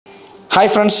Hi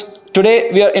friends,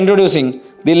 today we are introducing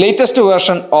the latest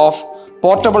version of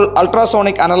portable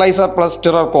ultrasonic analyzer plus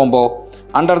stirrer combo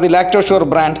under the Lactosure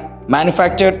brand,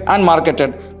 manufactured and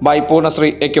marketed by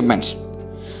Purnasri Equipments.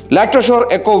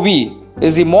 Lactosure Echo V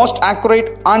is the most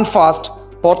accurate and fast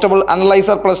portable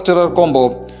analyzer plus stirrer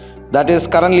combo that is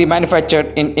currently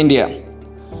manufactured in India.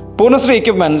 Purnasri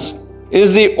Equipments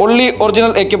is the only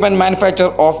original equipment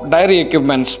manufacturer of dairy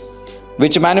equipments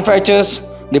which manufactures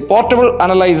the portable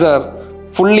analyzer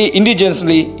fully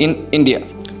indigenously in India.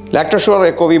 Lactosure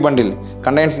Echo V bundle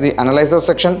contains the analyzer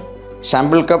section,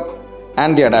 sample cup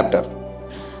and the adapter.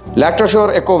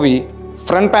 Lactosure Echo V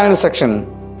front panel section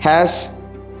has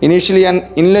initially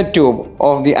an inlet tube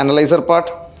of the analyzer part.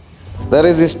 There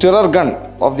is the stirrer gun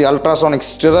of the ultrasonic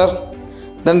stirrer.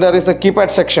 Then there is the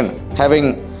keypad section having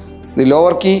the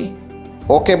lower key,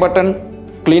 OK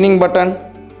button, cleaning button,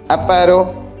 up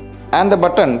arrow and the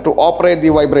button to operate the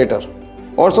vibrator.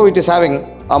 Also it is having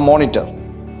a monitor.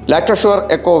 Lactosure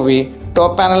Echo V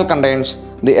top panel contains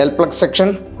the L plug section,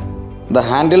 the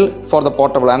handle for the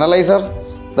portable analyzer,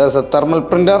 there is a thermal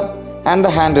printer and the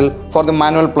handle for the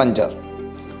manual plunger.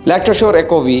 Lactosure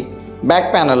Echo V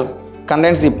back panel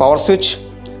contains the power switch,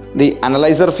 the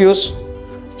analyzer fuse,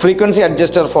 frequency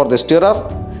adjuster for the stirrer,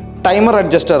 timer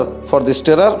adjuster for the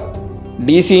stirrer,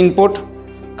 DC input,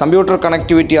 computer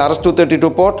connectivity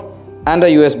RS-232 port and a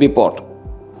USB port.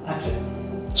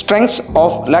 Strengths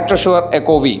of Lactosure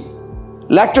Echo V.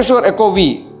 Lactosure Echo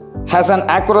V has an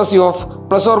accuracy of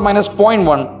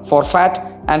 ±0.1 for fat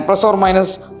and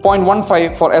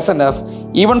 ±0.15 for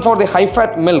SNF, even for the high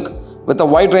fat milk with a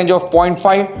wide range of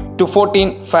 0.5 to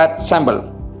 14 fat sample.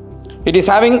 It is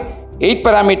having 8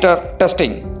 parameter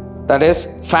testing, that is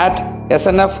fat,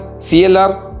 SNF,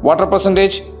 CLR, water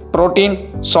percentage,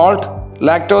 protein, salt,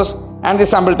 lactose and the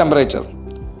sample temperature.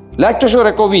 Lactosure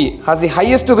Echo V has the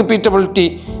highest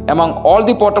repeatability among all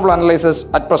the portable analyzers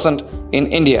at present in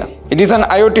India. It is an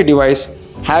IoT device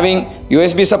having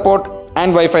USB support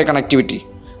and Wi-Fi connectivity.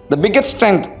 The biggest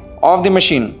strength of the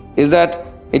machine is that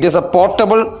it is a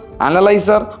portable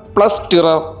analyzer plus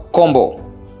stirrer combo.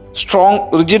 Strong,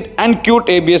 rigid and cute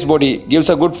ABS body gives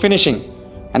a good finishing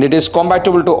and it is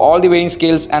compatible to all the weighing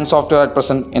scales and software at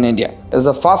present in India. It is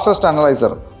the fastest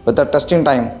analyzer with a testing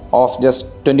time of just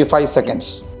 25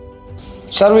 seconds.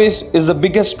 Service is the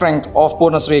biggest strength of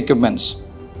Purnasri Equipments.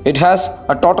 It has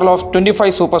a total of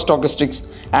 25 super stockistics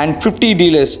and 50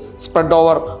 dealers spread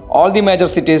over all the major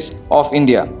cities of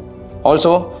India.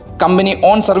 Also, company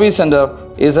owned service center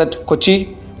is at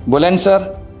Kochi,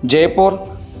 Bulandshahr, Jaipur,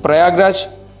 Prayagraj,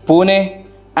 Pune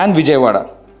and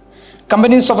Vijayawada.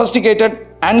 Company's sophisticated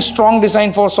and strong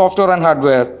design for software and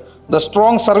hardware, the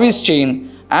strong service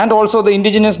chain and also the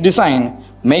indigenous design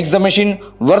makes the machine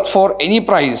worth for any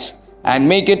price and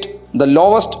make it the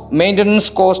lowest maintenance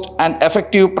cost and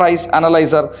effective price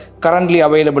analyzer currently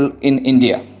available in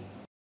India.